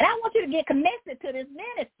 And I want you to get connected to this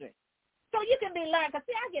ministry so you can be learned. Because,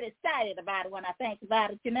 see, I get excited about it when I think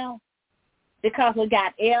about it, you know, because we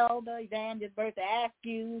got Elder Evangelist Bertha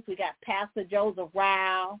Askew. We got Pastor Joseph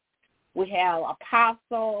Ryle. We have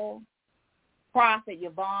Apostle, Prophet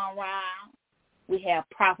Yvonne Ryle. We have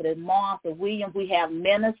Prophetess Martha Williams. We have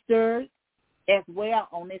ministers as well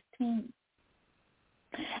on this team.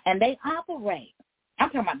 And they operate. I'm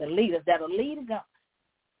talking about the leaders that are leading up.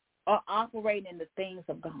 or operating in the things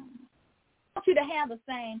of God. I want you to have the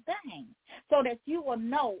same thing so that you will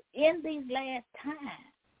know in these last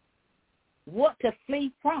times what to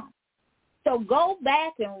flee from. So go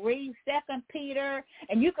back and read 2 Peter,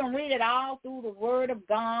 and you can read it all through the Word of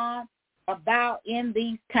God about in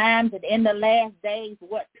these times and in the last days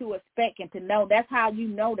what to expect and to know. That's how you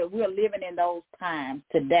know that we're living in those times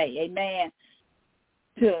today. Amen.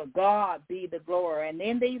 To God be the glory. And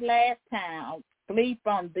in these last times, flee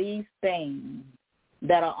from these things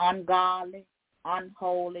that are ungodly,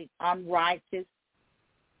 unholy, unrighteous,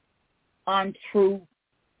 untrue,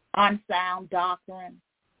 unsound doctrine,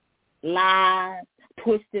 lies,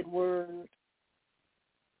 twisted words.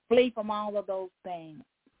 Flee from all of those things.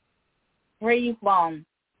 Free from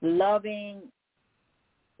loving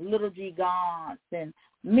little g gods and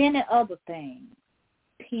many other things.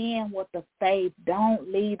 Pen with the faith.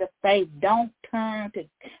 Don't leave the faith. Don't turn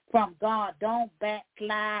from God. Don't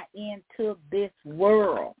backslide into this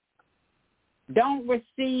world. Don't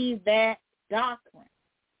receive that doctrine.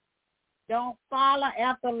 Don't follow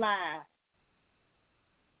after lies.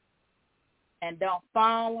 And don't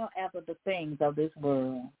follow after the things of this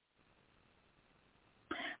world.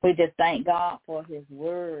 We just thank God for his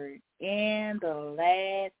word. In the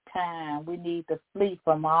last time, we need to flee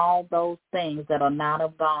from all those things that are not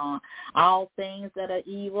of God, all things that are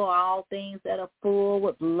evil, all things that are full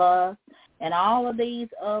with lust, and all of these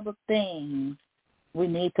other things. We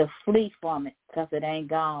need to flee from it because it ain't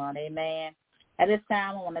God. Amen. At this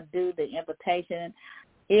time, I want to do the invitation.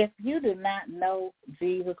 If you do not know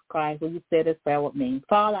Jesus Christ, will you say this prayer with me?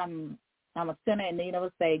 Father, I'm a sinner in need of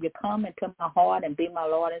a Savior. Come into my heart and be my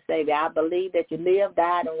Lord and Savior. I believe that you lived,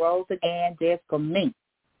 died, and rose again just for me.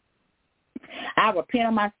 I repent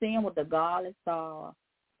of my sin with the godly sorrow.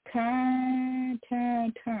 Turn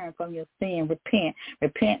from your sin. Repent.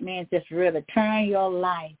 Repent means just really turn your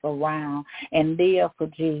life around and live for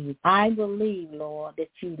Jesus. I believe, Lord, that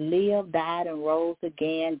you lived, died, and rose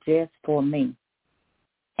again just for me.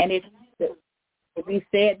 And if you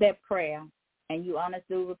said that prayer, and you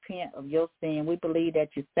honestly repent of your sin, we believe that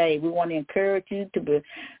you're saved. We want to encourage you to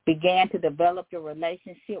begin to develop your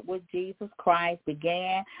relationship with Jesus Christ.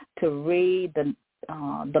 Begin to read the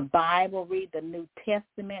Bible, read the New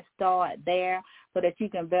Testament. Start there so that you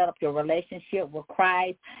can develop your relationship with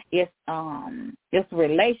Christ. It's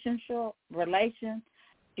relationship.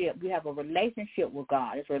 You have a relationship with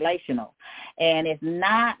God. It's relational, and it's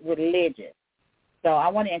not religious. So I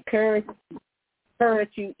want to encourage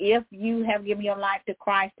you, if you have given your life to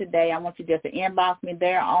Christ today, I want you just to inbox me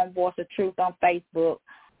there on Voice of Truth on Facebook,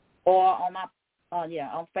 or on my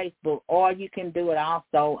on Facebook, or you can do it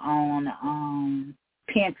also on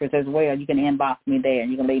Pinterest as well. You can inbox me there,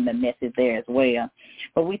 and you can leave me a message there as well.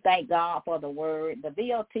 But we thank God for the word. The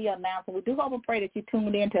VOT announcement, we do hope and pray that you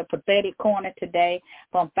tuned in to a Prophetic Corner today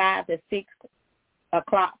from 5 to 6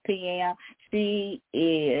 o'clock p.m. She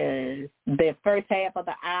is the first half of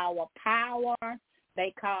the hour. Power,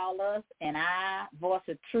 they call us, and I, Voice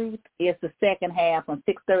of Truth, is the second half from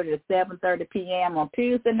 6:30 to 7:30 p.m. On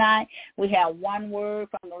Tuesday night, we have one word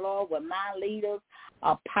from the Lord with my leaders,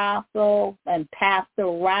 Apostle and Pastor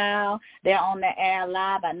Rao. They're on the air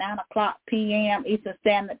live at 9 o'clock p.m. Eastern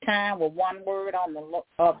Standard Time with one word of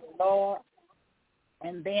the Lord.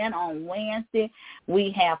 And then on Wednesday,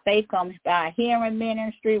 we have Faith Comes by Hearing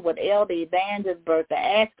Ministry with Elder Evangelist Bertha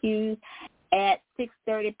Askew at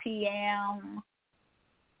 6:30 p.m.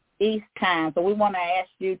 East Time. So we want to ask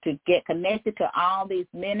you to get connected to all these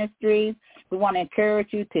ministries. We want to encourage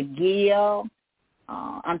you to give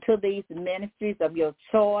unto these ministries of your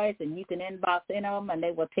choice, and you can inbox in them, and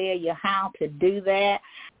they will tell you how to do that.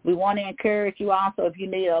 We want to encourage you also, if you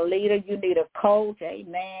need a leader, you need a coach,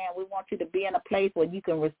 amen. We want you to be in a place where you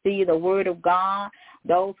can receive the word of God,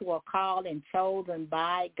 those who are called and chosen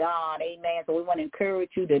by God, amen. So we want to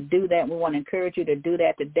encourage you to do that. We want to encourage you to do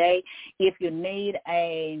that today. If you need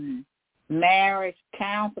a marriage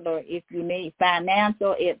counselor, if you need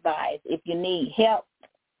financial advice, if you need help,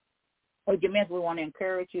 we want to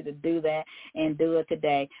encourage you to do that and do it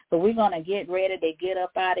today. So we're going to get ready to get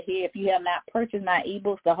up out of here. If you have not purchased my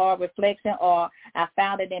ebooks, The Hard Reflection, or I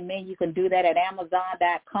Found It in Me, you can do that at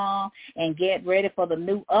Amazon.com and get ready for the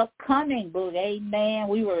new upcoming book. Amen.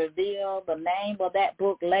 We will reveal the name of that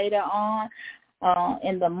book later on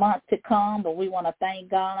in the months to come, but we want to thank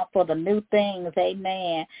God for the new things,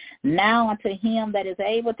 amen. Now unto him that is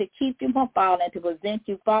able to keep you from falling, to present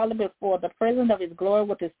you falling before the presence of his glory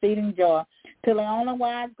with exceeding joy. To the only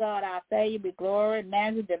wise God, our Savior, be glory,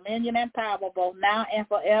 majesty, dominion, and power, both now and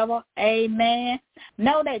forever, amen.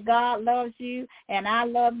 Know that God loves you, and I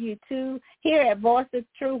love you too. Here at Voice of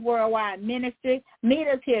Truth Worldwide Ministry, meet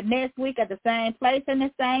us here next week at the same place and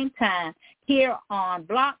the same time here on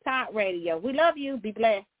Block Talk Radio. We love you. Be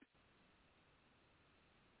blessed.